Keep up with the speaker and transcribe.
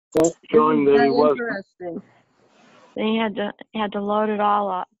That's showing that he was. Interesting. Then he had to load it all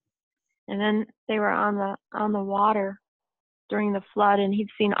up, and then they were on the water during the flood, and he'd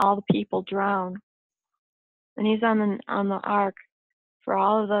seen all the people drown, and he's on the ark for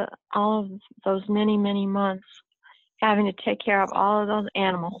all of those many months, having to take care of all of those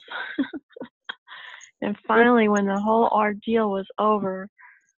animals. And finally, when the whole ordeal was over,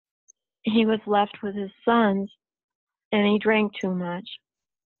 he was left with his sons, and he drank too much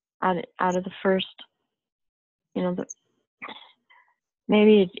out of the first,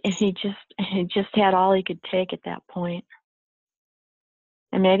 maybe he just had all he could take at that point.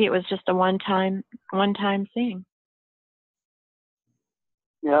 And maybe it was just a one-time thing.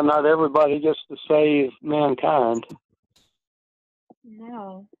 Yeah, not everybody gets to save mankind.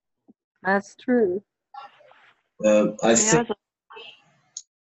 No. That's true. I think.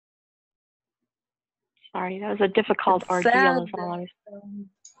 Sorry, that was a difficult ordeal, is all I was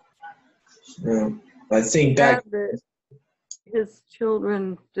saying. I think back. That his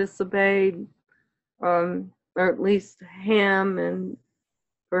children disobeyed, or at least Ham and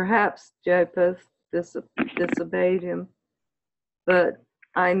perhaps Japheth disobeyed him. But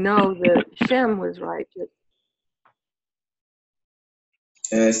I know that Shem was righteous.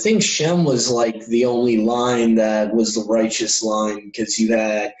 And I think Shem was like the only line that was the righteous line, because you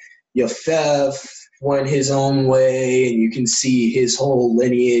had Japheth went his own way, and you can see his whole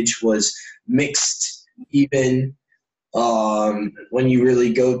lineage was mixed even. When you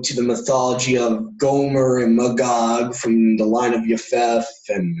really go to the mythology of Gomer and Magog from the line of Japheth,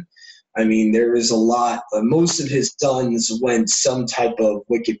 and I mean, there is a lot. Most of his sons went some type of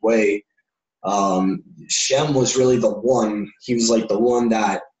wicked way. Shem was really the one. He was like the one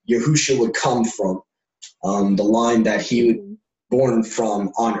that Yahusha would come from, the line that he would be born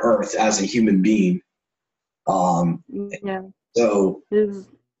from on earth as a human being. Yeah. So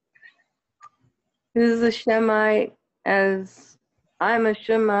He's a Shemite, as I'm a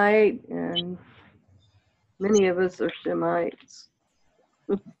Shemite, and many of us are Shemites.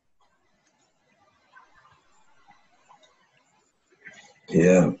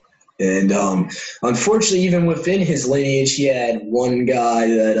 yeah. And unfortunately, even within his lineage, he had one guy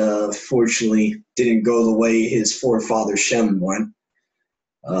that fortunately didn't go the way his forefather Shem went.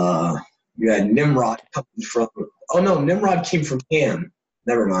 You had Nimrod coming from. Oh no, Nimrod came from Ham.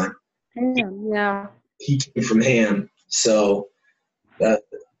 Never mind. Ham, yeah. He came from Ham. So that,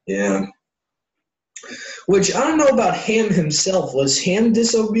 yeah. Which I don't know about Ham himself. Was Ham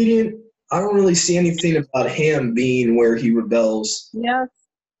disobedient? I don't really see anything about Ham being where he rebels. Yes.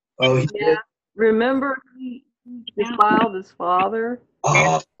 Oh, he did? Remember, he defiled his father.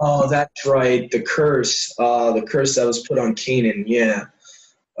 Oh, that's right. The curse that was put on Canaan. Yeah.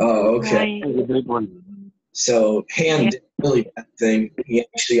 Oh, okay. Right. That's a big one. So Ham did a really bad thing. He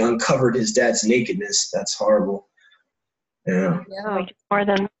actually uncovered his dad's nakedness. That's horrible. Yeah. Yeah. More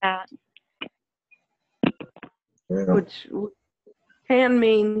than that. Yeah. Which can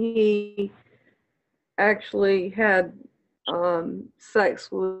mean he actually had sex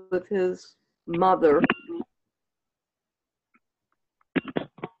with his mother.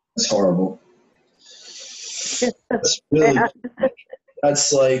 That's horrible. That's really.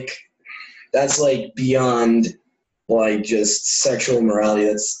 That's like beyond like just sexual immorality.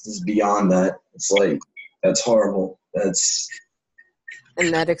 That's beyond that. It's like that's horrible.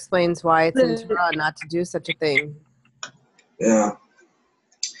 And that explains why it's in Torah not to do such a thing. Yeah.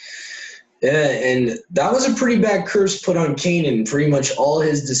 Yeah, and that was a pretty bad curse put on Canaan. Pretty much all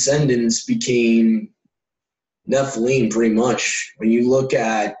his descendants became Nephilim, pretty much. When you look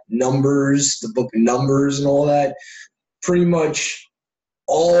at Numbers, the book of Numbers and all that, pretty much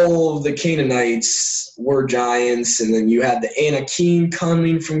all of the Canaanites were giants. And then you had the Anakim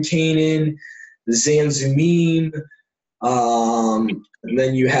coming from Canaan, the Zanzumim, and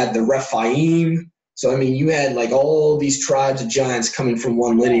then you had the Rephaim. So, I mean, you had like all these tribes of giants coming from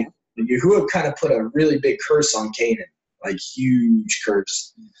one lineage. Yahuwah kind of put a really big curse on Canaan, like huge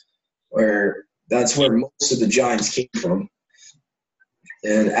curse, where that's where most of the giants came from,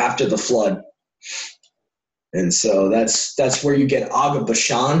 and after the flood. And so that's where you get Og of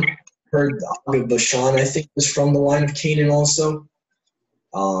Bashan. Heard Og of Bashan, I think, was from the line of Canaan also.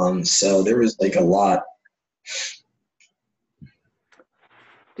 So there was like a lot.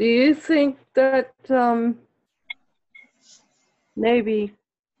 Do you think that maybe,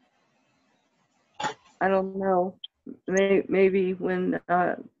 I don't know, maybe when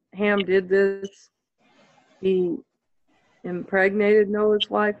Ham did this, he impregnated Noah's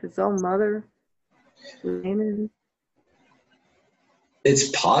wife, his own mother? It's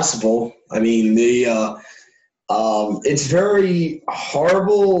possible. I mean, It's very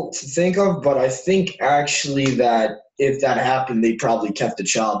horrible to think of, but I think actually that if that happened, they probably kept the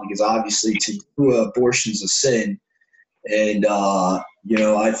child because obviously to do abortion's a sin. And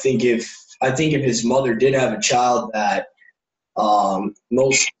I think if his mother did have a child that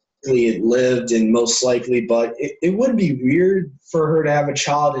most likely it lived and most likely, but it would be weird for her to have a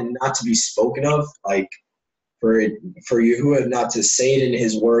child and not to be spoken of, like for Yahuwah not to say it in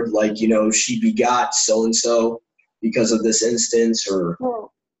his word, like, she begot so and so because of this instance, or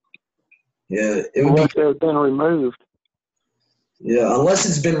yeah, it would be, Unless they've been removed. yeah, unless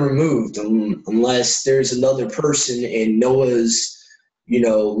it's been removed, unless there's another person in Noah's,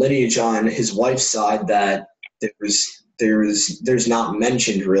 lineage on his wife's side that there's not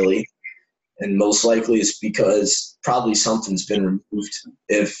mentioned really, and most likely it's because probably something's been removed.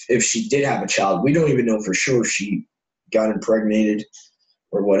 If she did have a child, we don't even know for sure if she got impregnated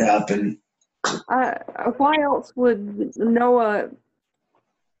or what happened. Why else would Noah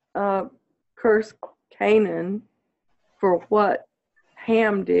curse Canaan for what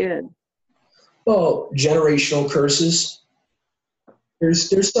Ham did? Well, generational curses.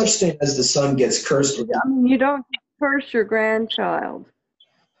 There's such thing as the son gets cursed with. I mean, you don't curse your grandchild.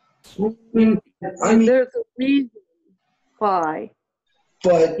 I mean, There's a reason why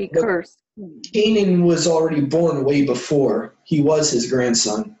but he cursed. Canaan was already born way before. He was his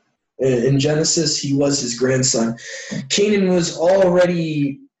grandson. In Genesis, he was his grandson. Canaan was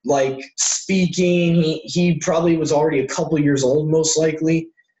already speaking. He probably was already a couple years old, most likely.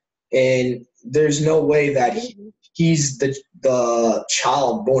 And there's no way that he's the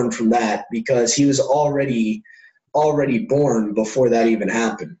child born from that, because he was already born before that even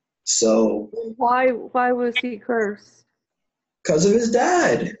happened. So Why was he cursed? because of his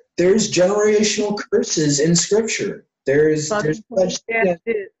dad. There's generational curses in Scripture. There's such thing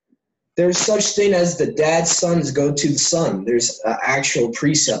as the dad's sons go to the son. There's an actual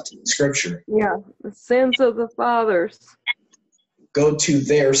precept in Scripture. Yeah, the sins of the fathers Go to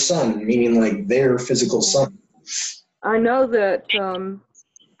their son, meaning like their physical son. I know that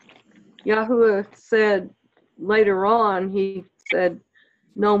Yahuwah said later on, he said,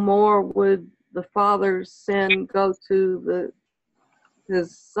 no more would the father's sin go to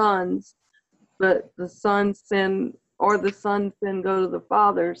his sons, but the son's sin or the son's sin go to the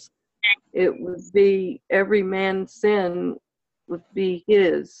father's. It would be every man's sin would be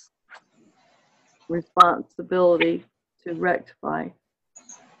his responsibility to rectify.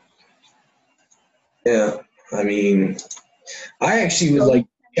 Yeah, I mean, I actually would like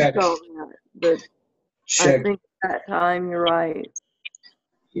to but check. I think at that time you're right.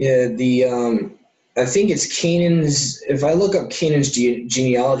 Yeah, I think it's Canaan's. If I look up Canaan's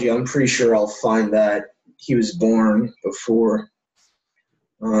genealogy, I'm pretty sure I'll find that he was born before.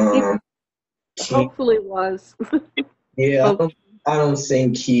 Hopefully was. Yeah, I don't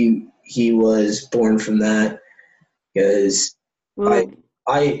think he was born from that, because I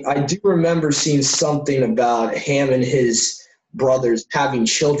do remember seeing something about Ham and his brothers having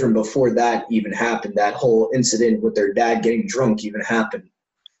children before that even happened. That whole incident with their dad getting drunk even happened.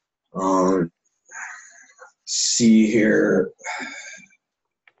 See here.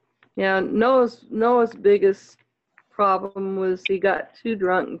 Yeah, Noah's biggest problem was he got too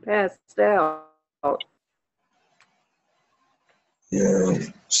drunk and passed out. Yeah,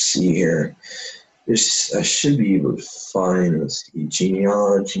 see here. I should be able to find, let's see,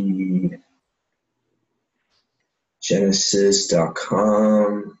 genealogy,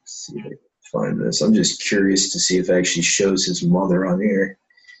 Genesis.com. Let's see if I can find this. I'm just curious to see if it actually shows his mother on here.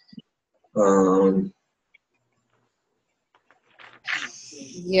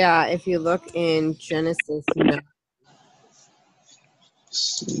 Yeah, if you look in Genesis,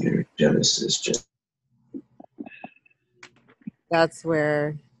 See here, Genesis. that's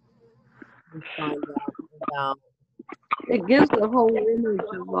where we find out about. It gives the whole image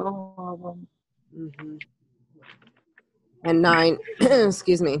of all of them. Mm-hmm. And 9,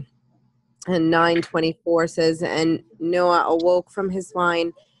 excuse me, and 9:24 says, and Noah awoke from his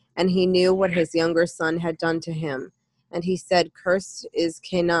wine, and he knew what his younger son had done to him. And he said, cursed is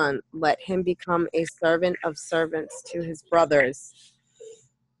Canaan, let him become a servant of servants to his brothers.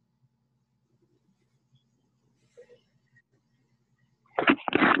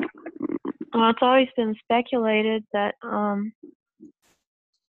 Well, it's always been speculated that,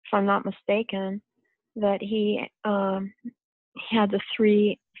 if I'm not mistaken, that he had the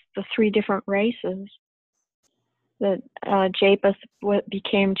three different races. That Japheth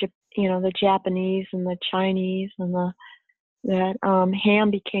became, the Japanese and the Chinese, and that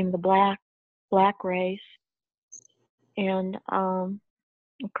Ham became the black race, and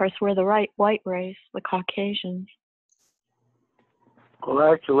Of course, we're the white race, the Caucasians.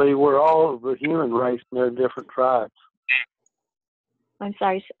 Well, actually, we're all of the human race, and they're different tribes. I'm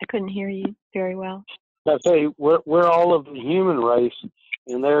sorry, I couldn't hear you very well. I say we're all of the human race,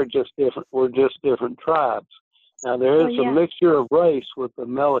 and they're just different. We're just different tribes. Now there is a mixture of race with the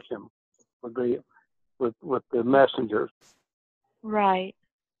Melechim, with the messengers. Right.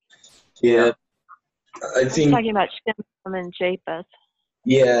 Yeah, I I'm think. talking about Shem and Japheth.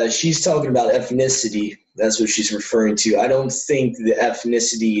 Yeah, she's talking about ethnicity. That's what she's referring to. I don't think the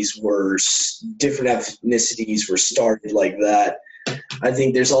different ethnicities were started like that. I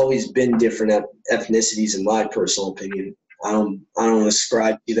think there's always been different ethnicities, in my personal opinion. I don't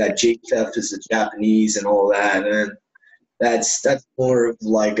ascribe to that Japheth is the Japanese and all that, and that's more of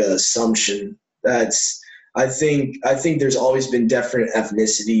like an assumption. I think there's always been different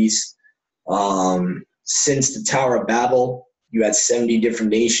ethnicities. Since the Tower of Babel, you had 70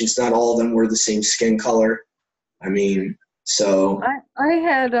 different nations. Not all of them were the same skin color. I mean, so I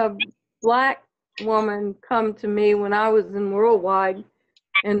had a black woman come to me when I was in Worldwide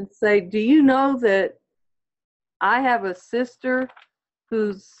and say, "Do you know that I have a sister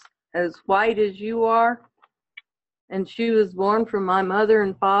who's as white as you are? And she was born from my mother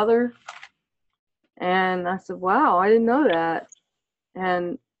and father." And I said, "Wow, I didn't know that."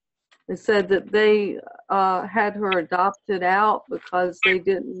 And they said that they had her adopted out because they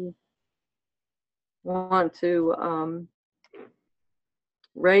didn't want to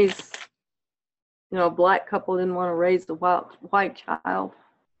raise, a black couple didn't want to raise a white child.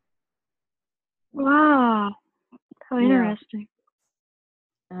 Wow, how interesting.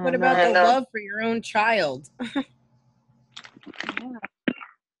 What about the love for your own child?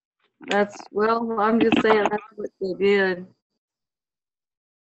 I'm just saying that's what they did.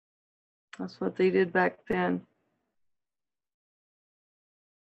 That's what they did back then.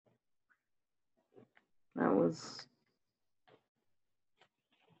 That was,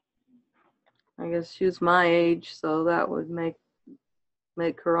 I guess she was my age, so that would make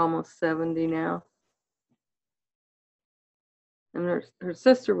her almost 70 now. And her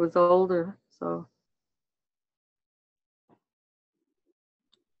sister was older, so.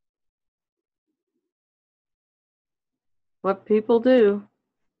 What people do.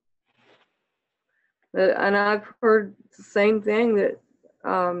 And I've heard the same thing, that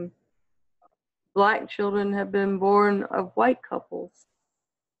black children have been born of white couples.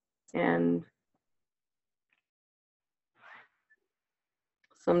 And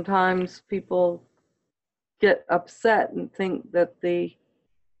sometimes people get upset and think that the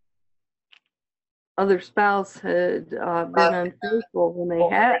other spouse had been unfaithful when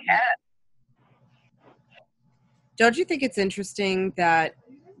they hadn't. Don't you think it's interesting that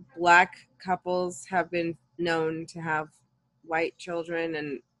black couples have been known to have white children,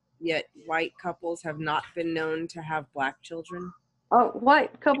 and yet white couples have not been known to have black children?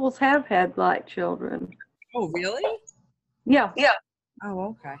 White couples have had black children. Oh, really? Yeah.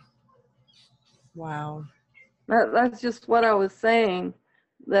 Oh, okay. Wow. That's just what I was saying,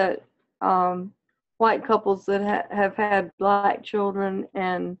 that white couples that have had black children,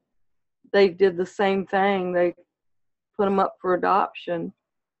 and they did the same thing. They put them up for adoption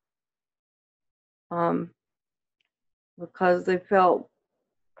because they felt,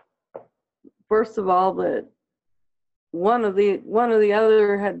 first of all, that one of the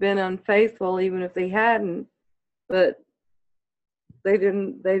other had been unfaithful, even if they hadn't, but they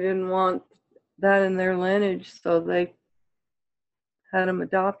didn't want that in their lineage, so they had them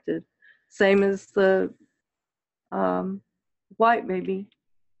adopted. Same as the white baby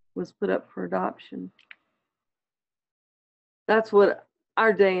was put up for adoption. That's what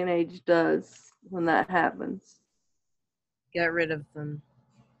our day and age does when that happens. Get rid of them.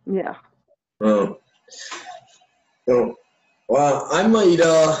 Yeah. Oh. Well, I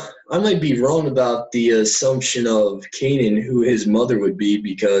might be wrong about the assumption of Canaan, who his mother would be,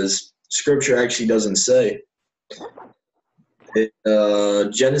 because Scripture actually doesn't say.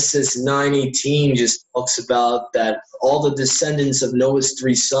 Genesis 9:18 just talks about that all the descendants of Noah's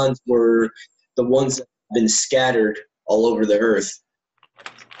 3 sons were the ones that have been scattered all over the earth.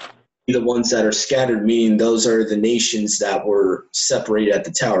 The ones that are scattered, meaning those are the nations that were separated at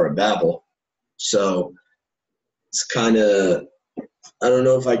the Tower of Babel. So it's kind of, I don't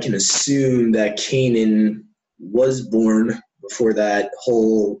know if I can assume that Canaan was born before that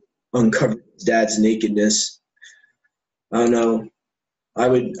whole uncovered his dad's nakedness. I don't know. I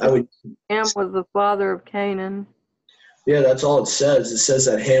would. Ham was the father of Canaan. Yeah, that's all it says. It says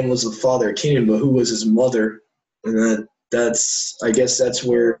that Ham was the father of Canaan, but who was his mother? And I guess that's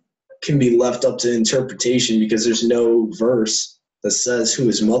where it can be left up to interpretation, because there's no verse. that says who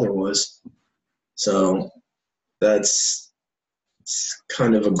his mother was. So that's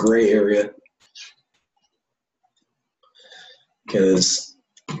kind of a gray area because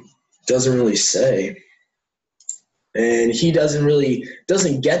it doesn't really say. And he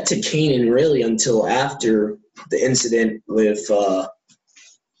doesn't get to Canaan really until after the incident with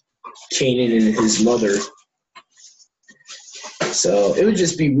Canaan and his mother. So it would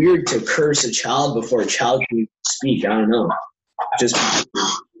just be weird to curse a child before a child can speak. I don't know. It's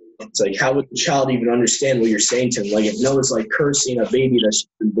like, how would the child even understand what you're saying to him? Like, if Noah's like cursing a baby that's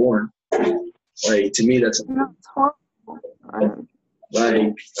just been born, like, to me, that's horrible.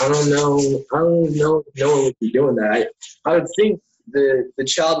 Like, I don't know no one would be doing that. I would think the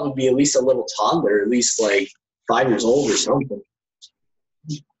child would be at least a little toddler, at least like 5 years old or something.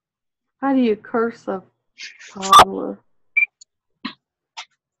 How do you curse a toddler?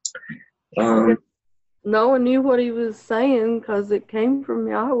 No one knew what he was saying because it came from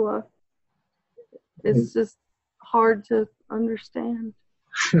Yahweh. It's just hard to understand.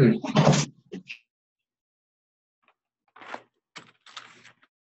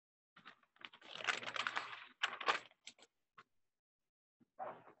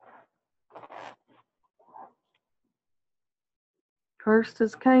 Cursed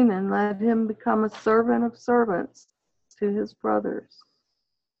is Canaan, let him become a servant of servants to his brothers.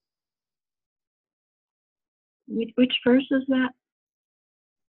 Which verse is that?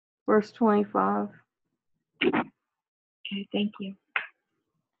 Verse 25. Okay, thank you.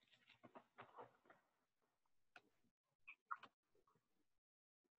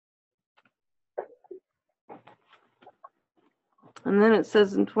 And then it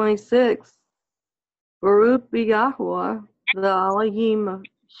says in 26, Baruch be Yahweh, the Elohim of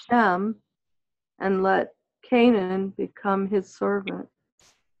Shem, and let Canaan become his servant.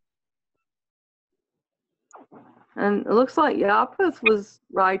 And it looks like Japheth was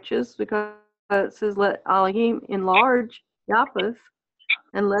righteous because it says, let Elohim enlarge Japheth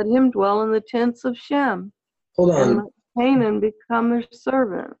and let him dwell in the tents of Shem. Hold on. And let Canaan become their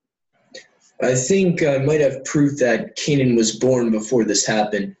servant. I think I might have proof that Canaan was born before this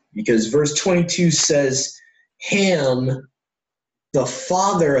happened, because verse 22 says, Ham, the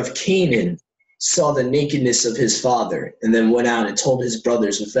father of Canaan, saw the nakedness of his father, and then went out and told his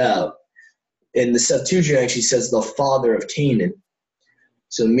brothers without. And the Septuagint actually says the father of Canaan.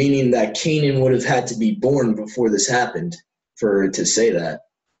 So meaning that Canaan would have had to be born before this happened for it to say that.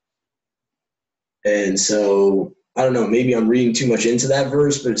 And so, I don't know, maybe I'm reading too much into that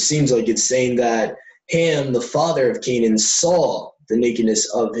verse, but it seems like it's saying that Ham, the father of Canaan, saw the nakedness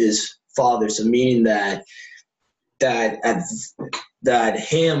of his father. So meaning that Ham,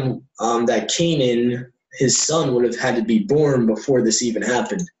 that Canaan, his son, would have had to be born before this even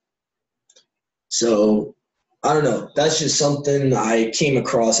happened. So, I don't know. That's just something I came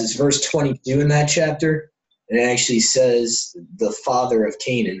across. It's verse 22 in that chapter, and it actually says the father of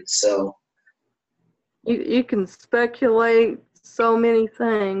Canaan. So You can speculate so many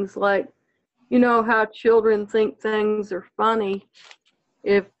things, like, you know how children think things are funny.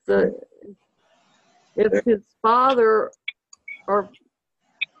 If his father, or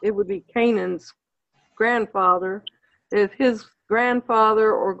it would be Canaan's grandfather, if his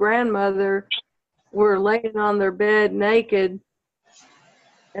grandfather or grandmother were laying on their bed naked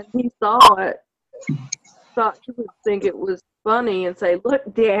and he saw it, thought he would think it was funny and say,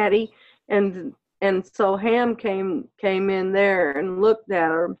 "Look, Daddy," and so Ham came in there and looked at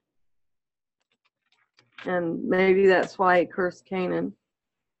her, and maybe that's why he cursed Canaan.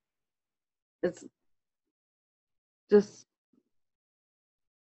 It's just,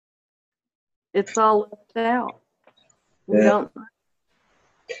 it's all left out. We don't.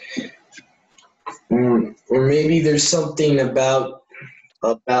 Or maybe there's something about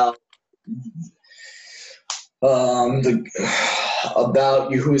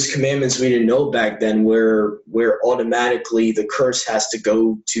Yahuwah's commandments we didn't know back then, where automatically the curse has to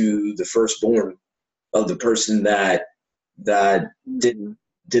go to the firstborn of the person that did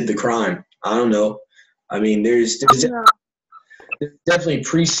the crime. I don't know. I mean, there's definitely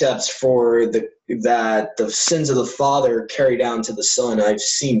precepts for that the sins of the father carry down to the son. I've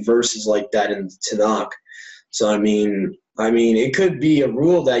seen verses like that in Tanakh. So I mean, it could be a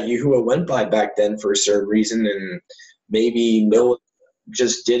rule that Yahuwah went by back then for a certain reason, and maybe Noah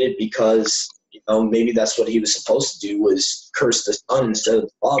just did it because, maybe that's what he was supposed to do, was curse the son instead of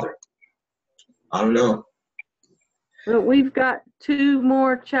the father. I don't know. But we've got 2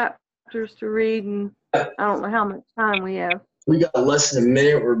 more chapters to read, and I don't know how much time we have. We got less than a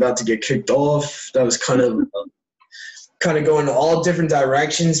minute. We're about to get kicked off. That was kind of going in all different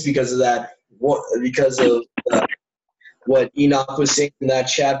directions because of that. what Enoch was saying in that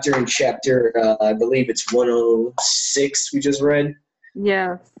chapter, in chapter, I believe it's 106 we just read.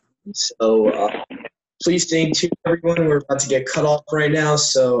 Yeah. So please stay tuned, everyone. We're about to get cut off right now,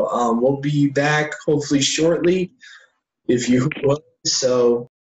 so we'll be back hopefully shortly, if you will. So